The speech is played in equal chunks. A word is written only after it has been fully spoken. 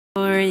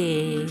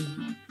Story.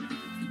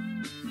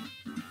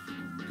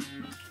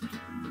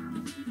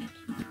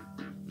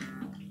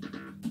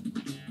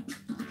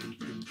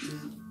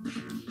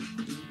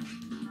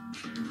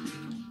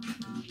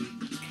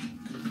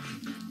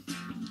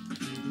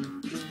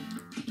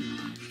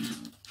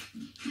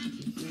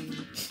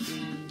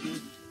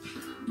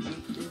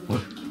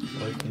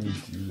 Why can you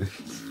do this?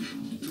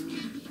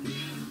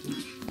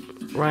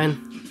 Ryan.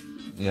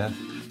 Yeah.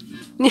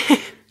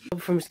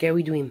 From a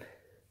scary dream.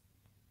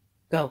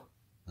 Go.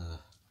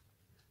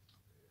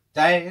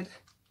 Dad,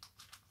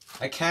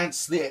 I can't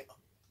sleep.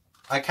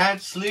 I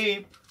can't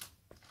sleep.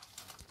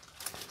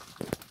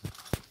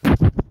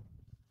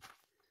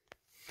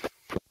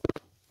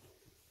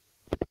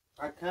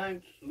 I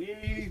can't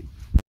sleep.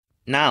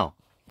 Now.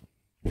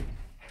 The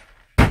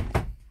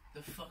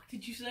fuck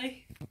did you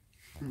say?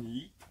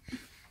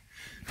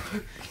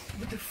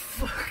 What the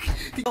fuck?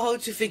 I know how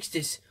to fix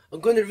this. I'm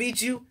gonna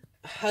read you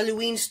a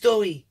Halloween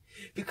story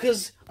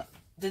because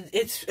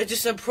it's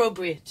just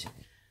appropriate.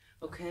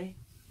 Okay?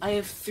 I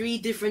have 3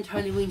 different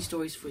Halloween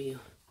stories for you.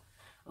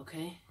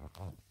 Okay?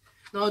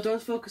 No,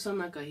 don't focus on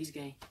that guy. He's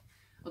gay.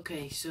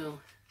 Okay, so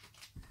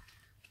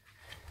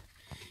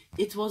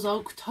it was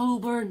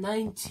October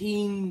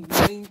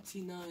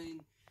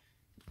 1999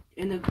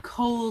 in a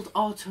cold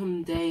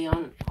autumn day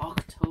on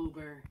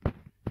October.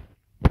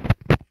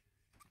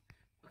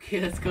 Okay,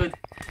 that's good.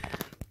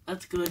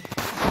 That's good.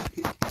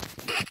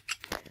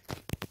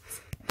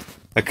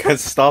 I can't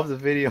stop the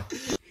video.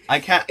 I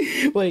can't.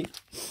 Wait,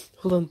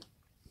 hold on.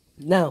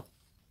 Now.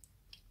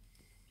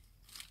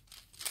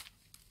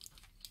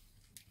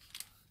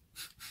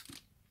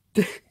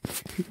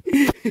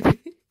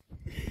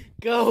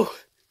 Go.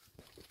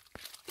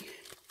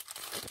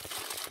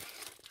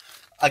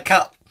 I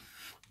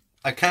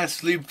can't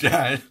sleep,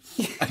 Dad.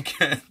 I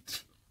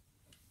can't.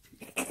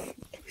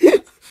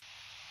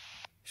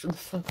 Shut the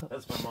fuck up.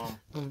 That's my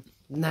mom.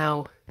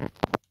 Now.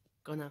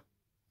 Go now.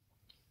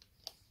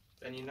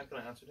 And you're not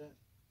gonna answer that?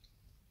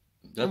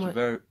 That's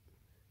very.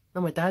 No,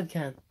 my dad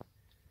can.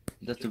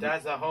 Your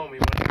dad's at home. He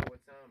wants to know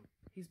what time.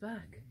 He's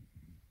back.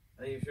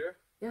 Are you sure?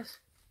 Yes.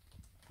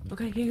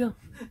 Okay, here you go.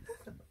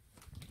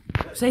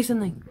 Say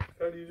something.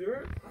 Are you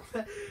sure?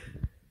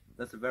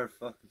 That's a very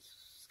fucking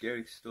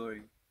scary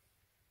story.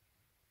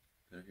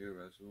 Can I hear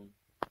Russell?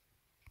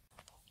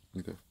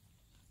 Okay.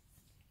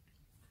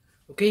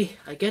 Okay,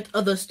 I get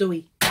other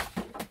story.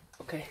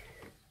 Okay.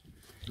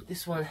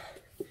 This one,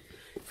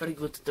 very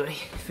good story.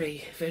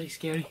 Very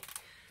scary.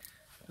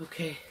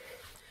 Okay.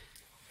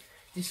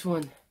 This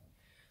one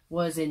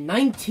was in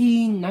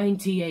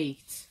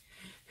 1998.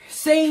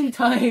 Same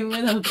time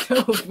in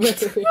October.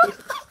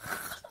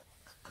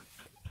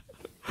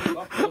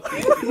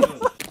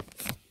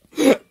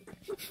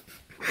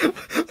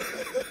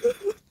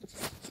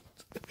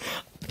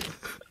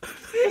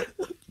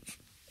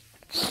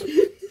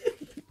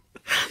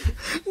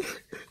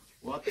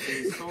 What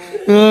is so?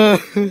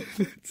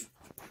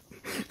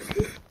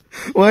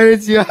 Why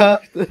did you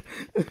have to?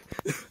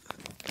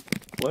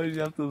 Why did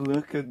you have to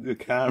look at the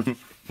camera?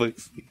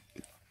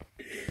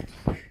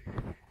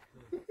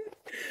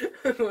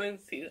 I want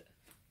to see that.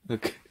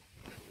 Okay.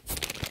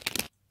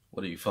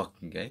 What are you,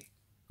 fucking gay?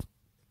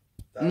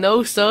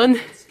 No, son.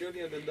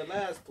 Scarier than the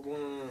last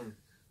one.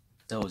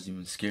 That was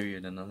even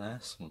scarier than the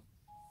last one.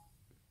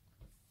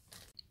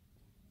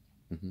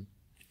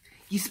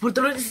 Yes, but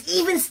there is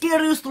even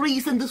scarier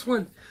stories than this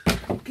one.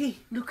 Okay,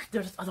 look,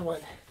 there's the other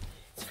one.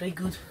 It's very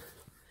good.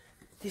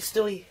 This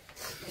story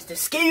is the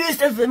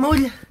scariest of them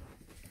all.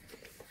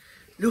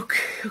 Look,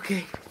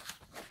 okay.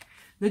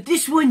 Now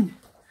this one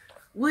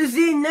was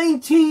in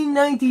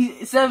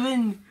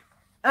 1997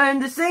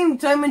 and the same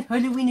time in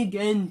Halloween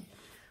again.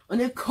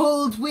 On a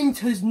cold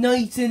winter's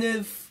night in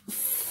a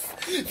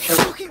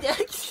fucking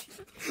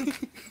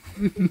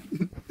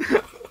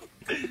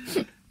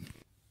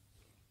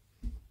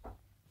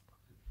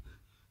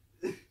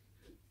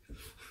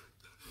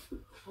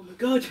Oh my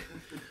god,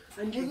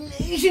 and little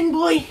Asian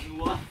boy,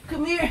 what?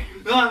 Come here.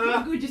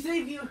 I'm going to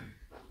save you.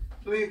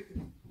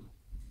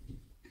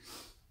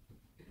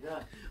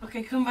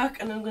 Okay, come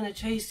back and I'm going to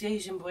chase the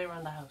Asian boy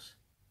around the house.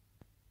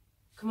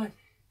 Come on.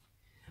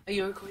 Are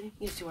you recording?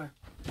 Yes, you are.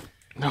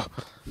 No,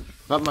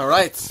 not my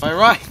rights. My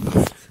rights.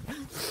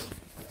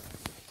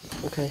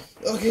 Okay.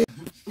 Okay.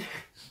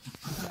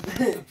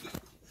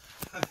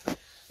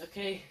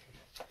 Okay.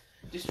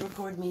 Just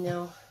record me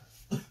now.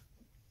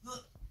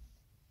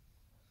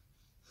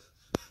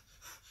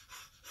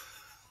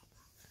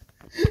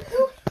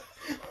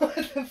 What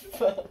the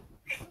fuck?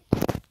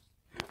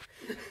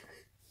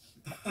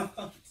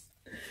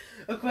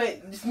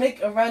 Okay, just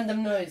make a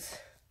random noise.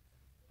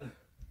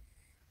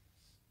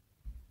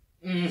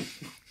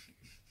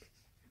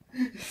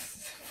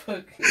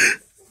 Fucking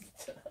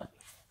stop.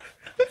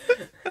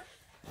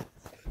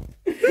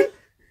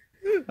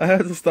 I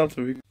have to stop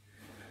the recording.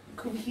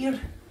 Come here.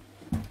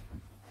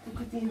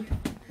 Look at him.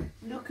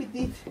 Look at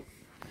it.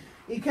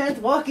 He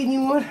can't walk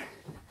anymore.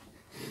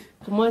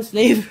 Come on,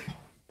 slave.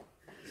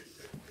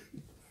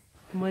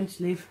 Come on,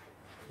 slave.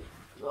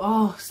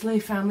 Oh,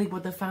 slave family,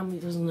 but the family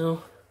doesn't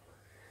know.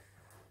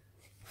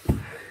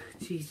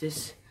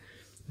 Jesus.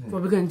 What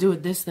are we gonna do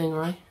with this thing,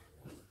 right?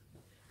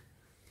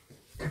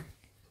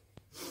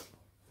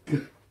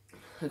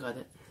 I got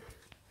it.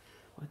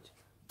 What?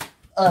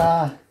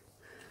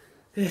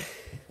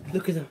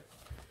 Look at them.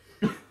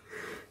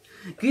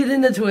 Get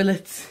in the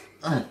toilets.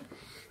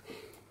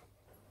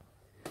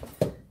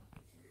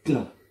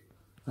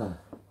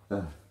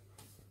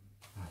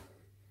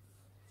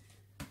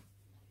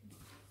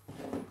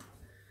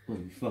 What,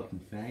 you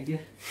fucking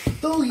faggot?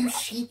 Oh, you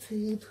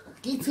shithead.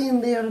 Get in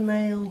there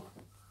now.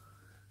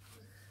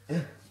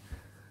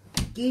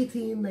 Get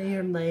in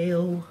there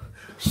now.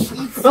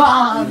 Shit.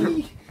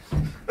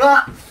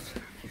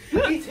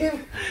 Get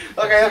in.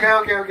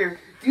 Okay.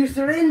 Do you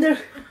surrender?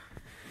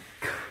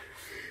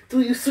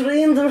 Do you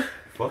surrender?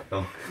 Fuck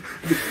no.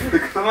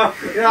 Come on.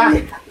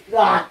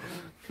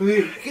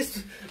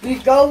 Guess we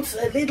got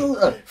a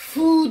little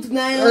food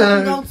now.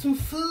 We got some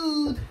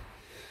food.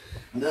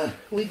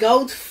 We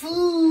got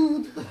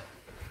food.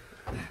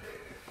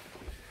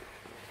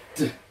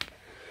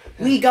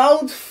 We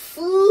got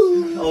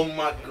food. Oh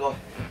my god.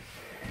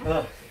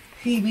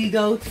 We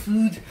got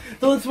food.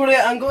 Don't worry,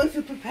 I'm going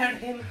to prepare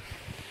him.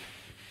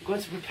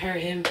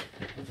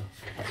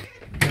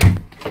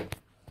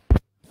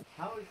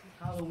 How is this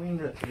Halloween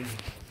routine?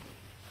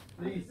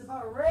 Please. It's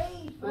about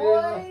rape,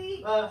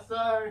 boy.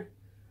 Sorry.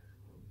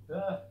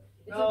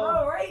 It's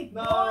about rape,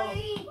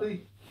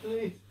 boy.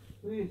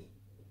 Please.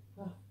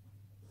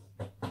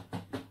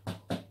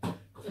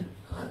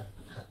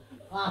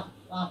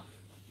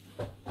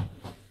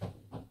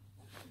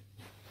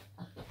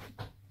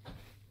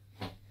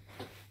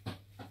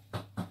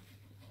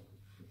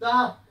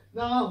 Stop!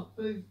 No!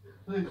 Please!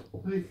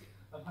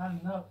 I've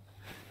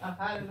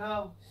had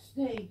enough!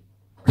 Stay.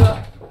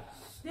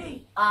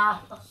 Stay.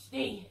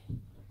 Stay.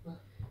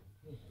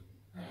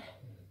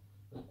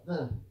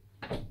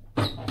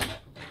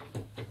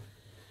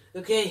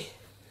 Okay,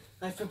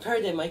 I've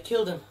prepared him. I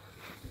killed him.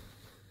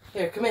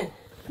 Here, come in.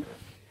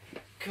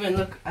 Come in,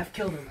 look. I've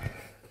killed him.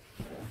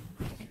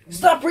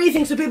 Stop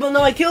breathing so people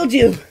know I killed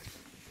you.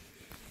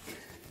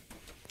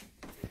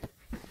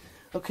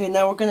 Okay,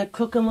 now we're gonna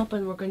cook him up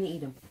and we're gonna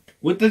eat him.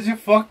 What did you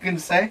fucking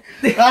say?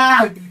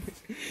 Ah!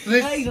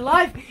 Hey, he's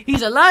alive!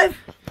 He's alive!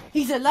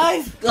 He's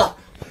alive!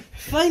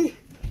 Fine.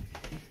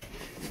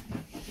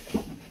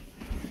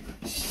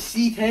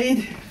 Seat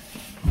head.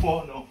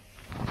 Oh no.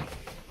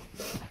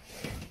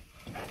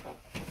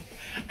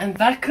 And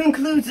that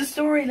concludes the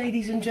story,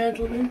 ladies and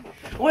gentlemen.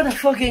 What a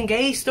fucking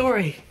gay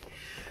story.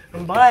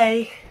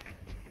 Bye.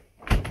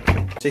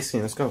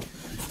 JC, let's go.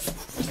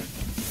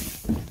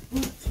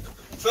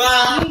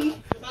 Sorry.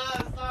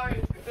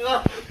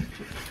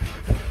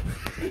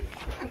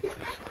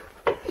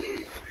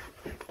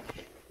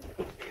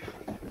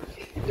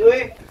 Do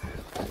it.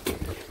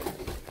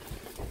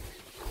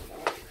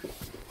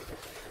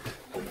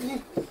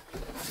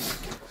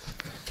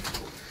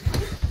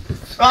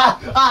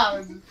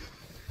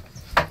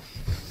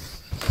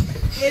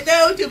 Get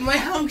out of my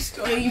house,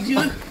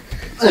 stranger.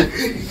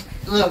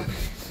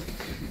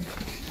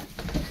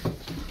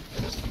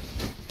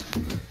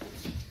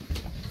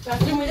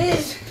 Bathroom it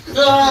is.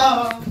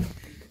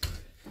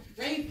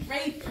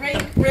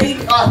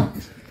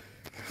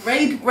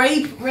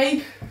 Rape.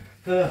 Rape.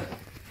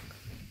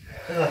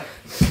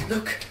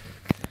 Look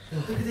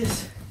at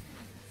this.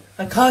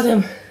 I caught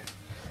him.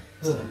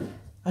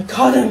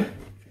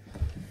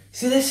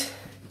 See this?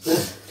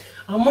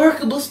 A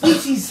remarkable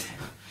species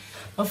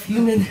of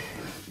human.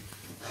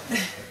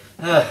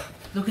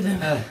 Look at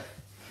him.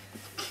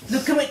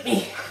 Look, come at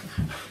me.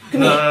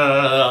 Come here.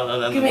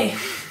 Come here.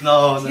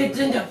 No.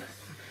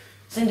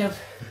 Stand up.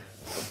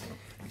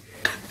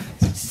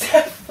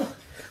 Stop.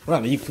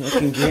 What, are you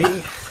fucking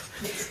gay?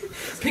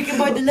 Pick him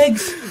by the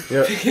legs.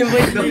 Yeah. Pick him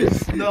by the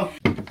legs. No.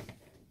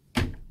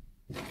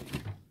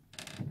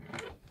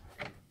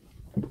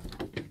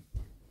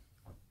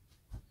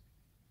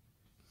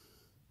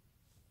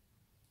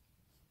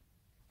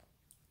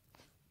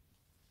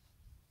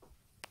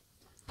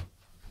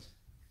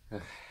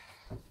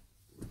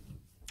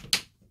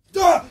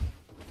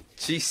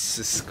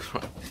 Jesus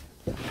Christ.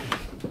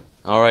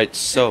 Alright,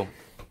 so.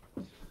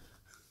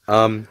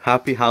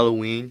 Happy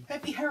Halloween.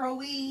 Happy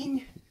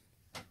Halloween.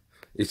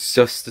 It's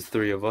just the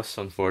three of us,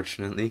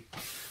 unfortunately.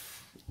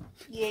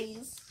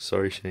 Yes.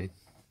 Sorry, Shane.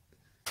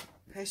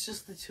 It's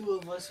just the two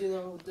of us, you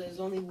know. There's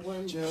only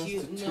one Just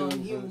the two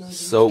non-human. of us.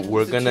 So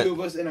we're The gonna. two of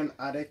us in an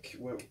attic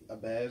with a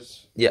bed.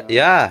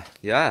 Yeah.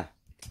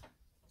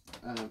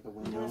 And out the I'm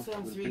window. gonna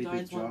film with a three pretty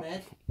guys, big one drop.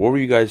 bed. What were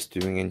you guys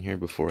doing in here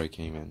before I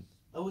came in?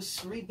 I was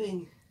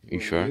sleeping. You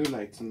Would sure? You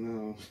like to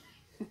know?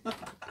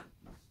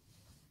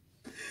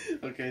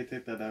 Okay,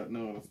 take that out.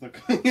 No, it's not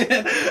going in.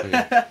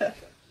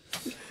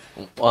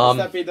 Okay.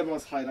 That be the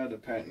most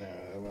highlighted part now.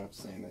 I'm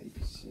saying that you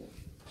can see it.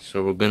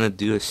 So we're gonna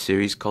do a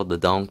series called The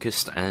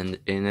Donkest, and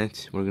in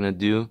it we're gonna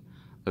do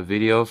a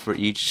video for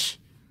each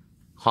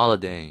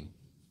holiday.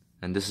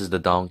 And this is the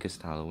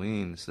Donkest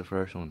Halloween. It's the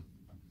first one.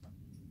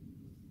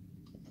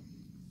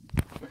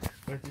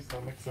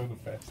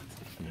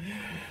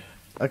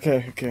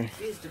 Okay.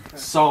 He's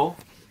depressed. So,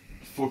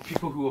 for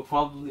people who will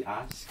probably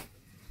ask,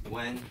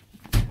 when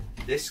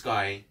this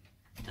guy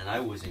and I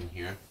was in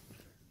here,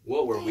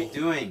 what were we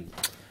doing?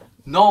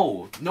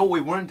 No,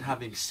 we weren't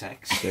having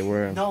sex. They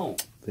were. No.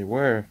 They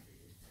were.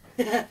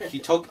 He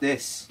took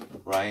this,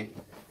 right?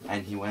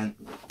 And he went.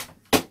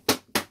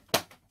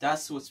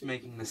 That's what's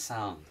making the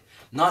sound.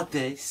 Not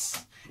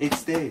this.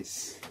 It's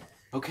this.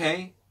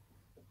 Okay?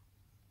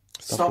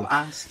 Stop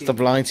asking. Stop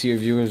lying to your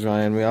viewers,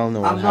 Ryan. We all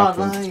know what I'm not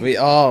happened. lying. We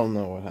all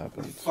know what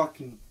happened.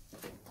 Fucking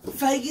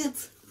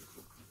Faggot!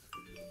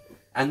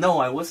 And no,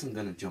 I wasn't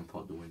gonna jump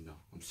out the window.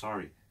 I'm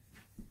sorry.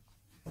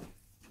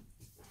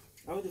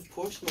 I would have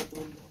pushed him out the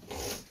window.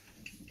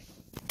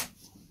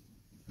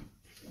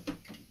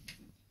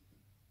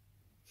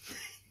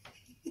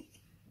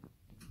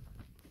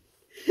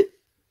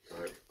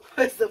 Sorry.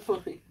 What's the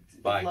point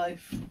Bye. of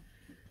life?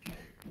 I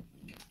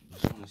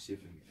just wanna see if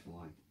I can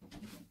fly.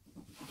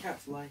 You can't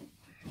fly.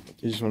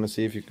 You just want to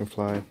see if you can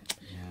fly.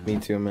 Yeah. Me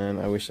too, man.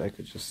 I wish I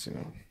could just, you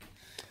know.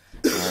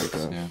 Alright,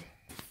 bro. Yeah.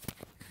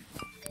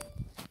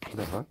 What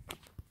the fuck?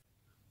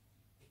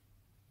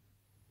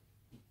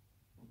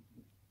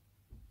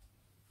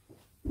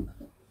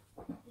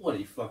 What are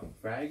you fucking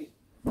frag?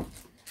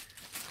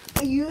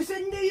 Are you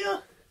in there?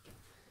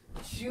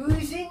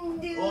 Shoes in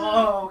there?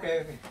 Oh,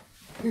 okay.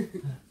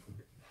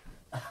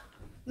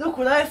 Look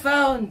what I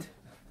found!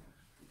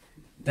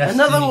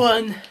 Destiny. Another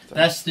one!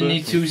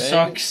 Destiny 2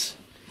 sucks.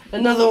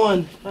 Another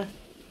one!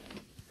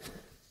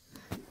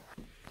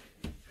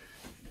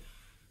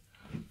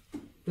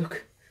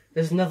 Look,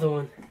 there's another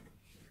one.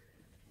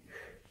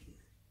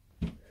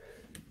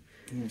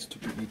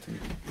 Stupid eating.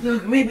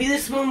 Look, maybe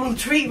this one will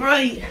treat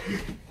right.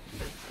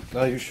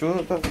 Are you sure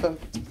about that?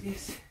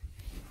 Yes.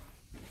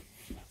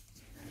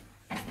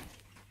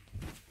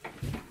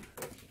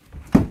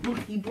 Look,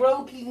 he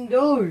broke the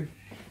door.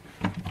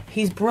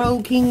 He's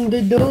broken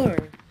the door.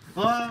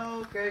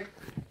 Oh, okay.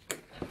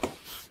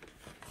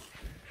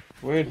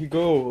 Where'd he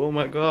go? Oh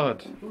my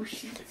god. Oh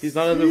shit. He's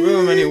not in the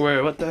room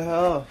anywhere. What the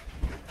hell?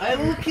 I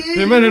will kill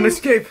He you. made an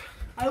escape.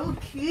 I will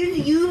kill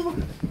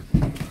you.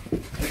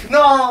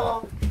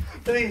 No!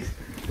 Please,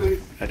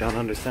 please. I don't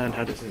understand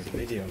how this is a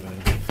video,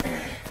 man.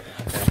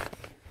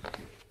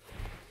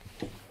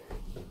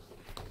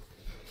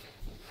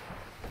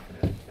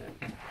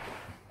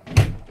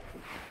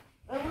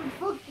 I will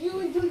fuck you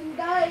until you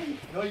die.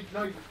 No, you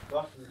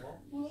lost the ball.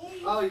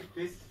 Yes. Oh, you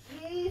piece.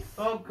 Yes.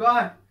 Oh,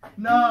 God.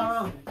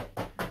 No.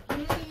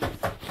 Please.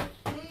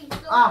 Please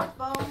don't Ah.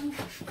 phone.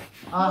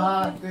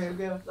 Okay,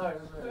 I'm sorry.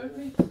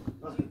 Perfect.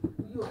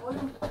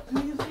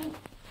 Do you think?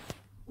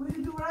 Will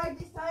you do right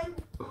this time?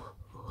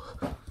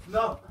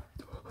 No.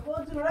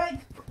 Won't do right?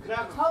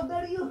 Never. How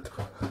dare you?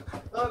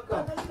 How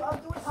Okay. dare you? I'll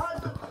do it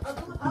harder. I'll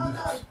do it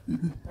harder.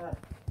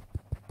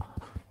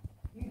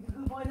 You the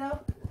good boy now?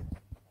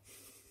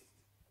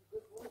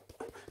 Good boy.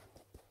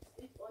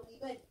 Sit on the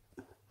bed.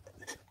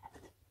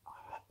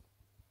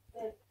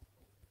 There.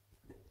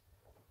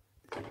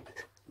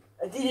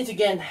 I did it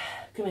again.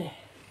 Come here.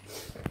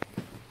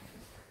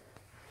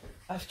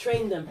 I've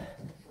trained them.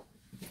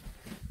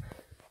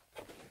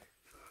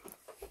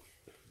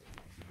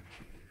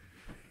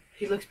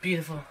 He looks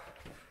beautiful.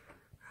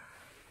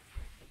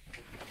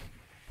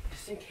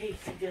 Just in case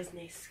he doesn't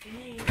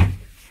escape.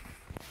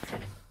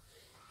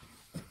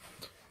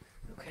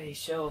 Okay,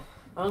 so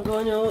I'm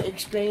going to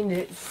explain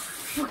it.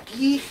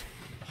 Fucky,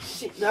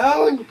 sit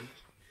down.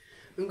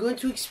 I'm going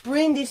to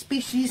explain this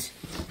species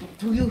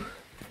to you.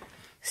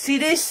 See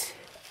this?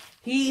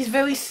 He's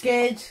very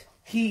scared.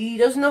 He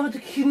doesn't know how to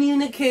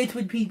communicate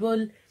with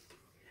people.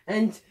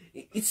 And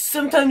it's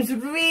sometimes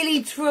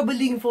really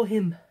troubling for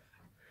him.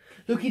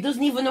 Look, he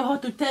doesn't even know how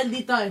to tell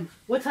the time.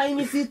 What time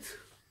is it?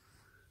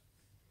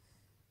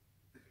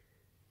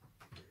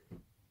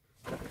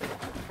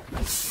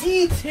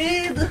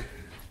 Seated!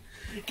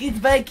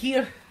 Get back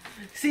here.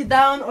 Sit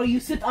down or you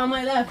sit on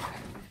my lap.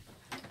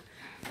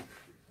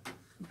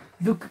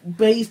 Look,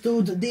 base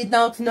dude did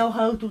not know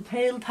how to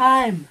tell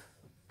time.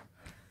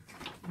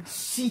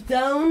 Sit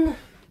down.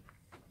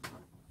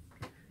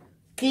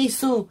 Okay,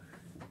 so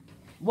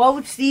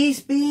what these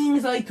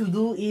beings like to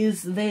do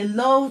is they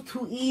love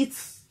to eat.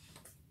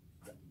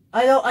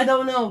 I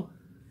don't know.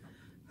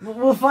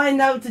 We'll find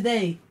out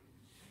today.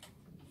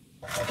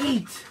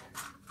 Eat.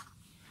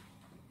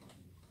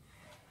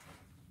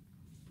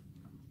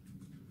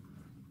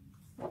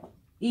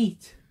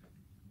 Eat.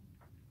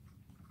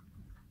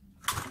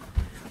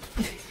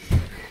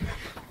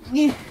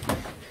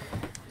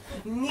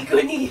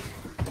 Nikoni.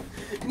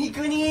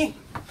 Nikoni.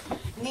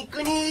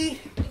 Nikoni.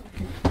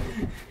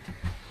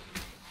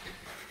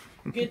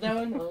 Get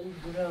down, go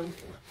down.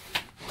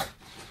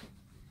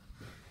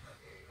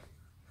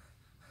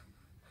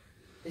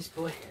 This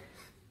boy.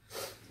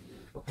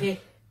 Okay.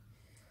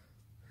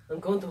 I'm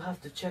going to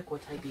have to check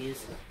what type he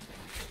is.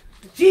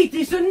 Cheat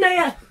is in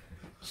there!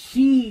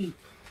 Cheat.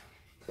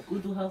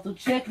 Going to have to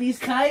check this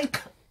type.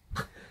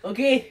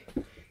 Okay.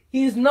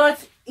 He is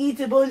not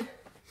eatable.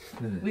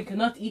 We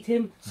cannot eat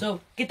him.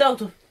 So get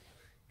out.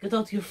 Get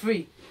out, you're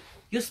free.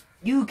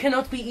 You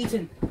cannot be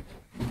eaten.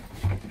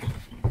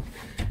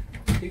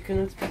 You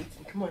cannot be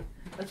eaten. Come on.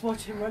 Let's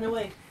watch him run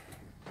away.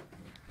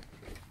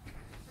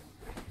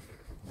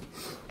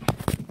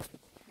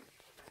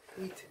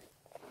 Wait.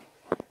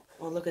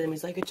 Oh, look at him.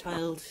 He's like a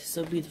child. He's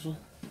so beautiful.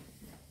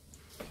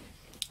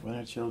 Why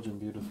are children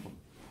beautiful?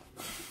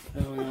 I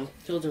don't know.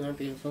 Children aren't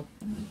beautiful.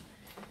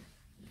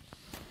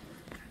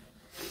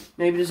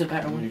 Maybe there's a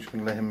better Are you one. just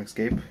gonna let him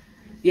escape?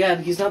 Yeah,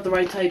 but he's not the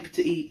right type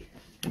to eat.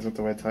 Is that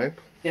the right type?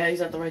 Yeah,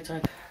 he's not the right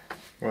type.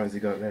 Why has he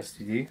got an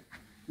STD?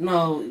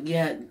 No,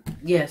 yeah,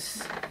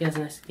 yes. He has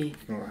an STD.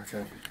 Oh,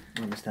 okay.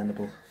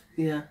 Understandable.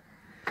 Yeah.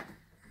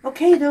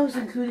 Okay, that was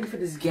including for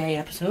this gay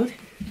episode.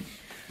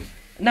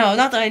 No,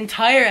 not the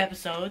entire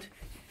episode.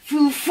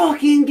 You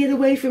fucking get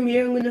away from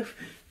here. I'm gonna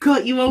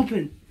cut you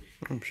open.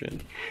 Oh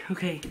shit.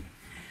 Okay.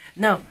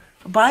 Now,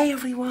 bye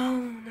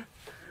everyone.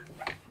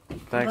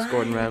 Thanks, Bye.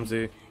 Gordon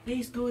Ramsay.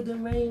 Please,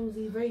 Gordon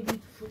Ramsay. Very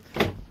beautiful.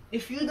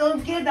 If you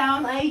don't get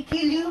down, I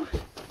kill you.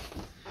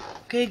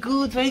 Okay,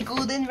 good. Very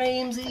good, and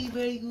Ramsay.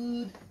 Very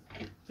good.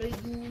 Very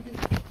good.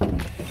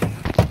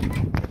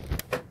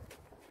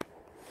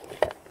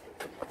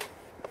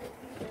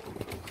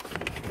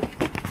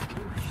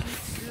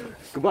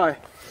 Goodbye.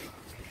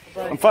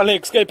 Bye. I'm finally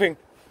escaping.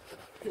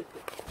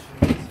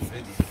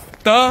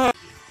 Duh.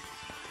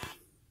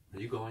 Are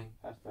you going?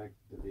 Hashtag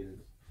deleted.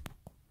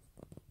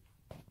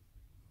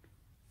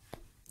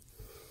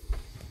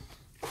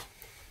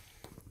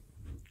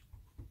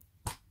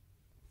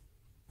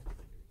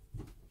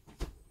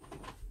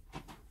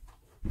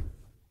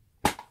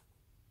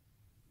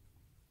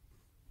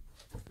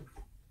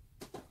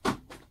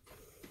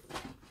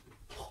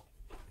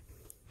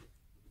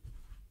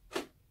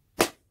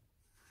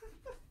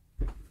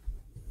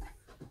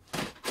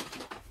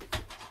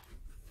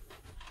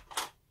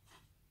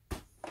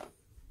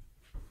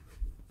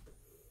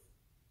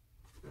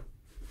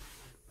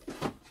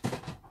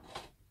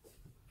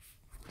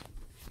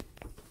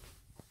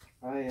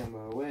 I am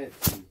a wet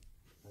and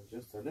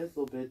just a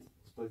little bit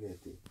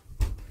spaghetti.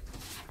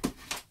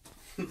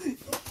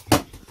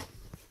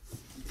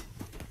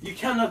 You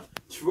cannot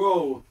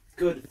throw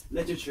good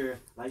literature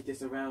like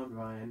this around,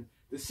 Ryan.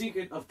 The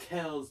Secret of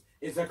Kells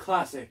is a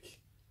classic.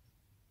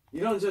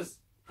 You don't just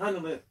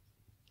handle it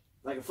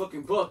like a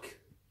fucking book.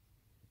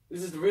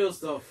 This is the real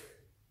stuff.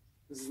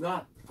 This is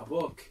not a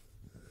book.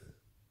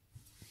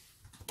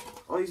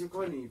 Oh, he's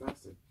recording you,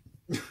 bastard.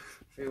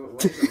 Hey, why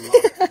is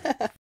it locked?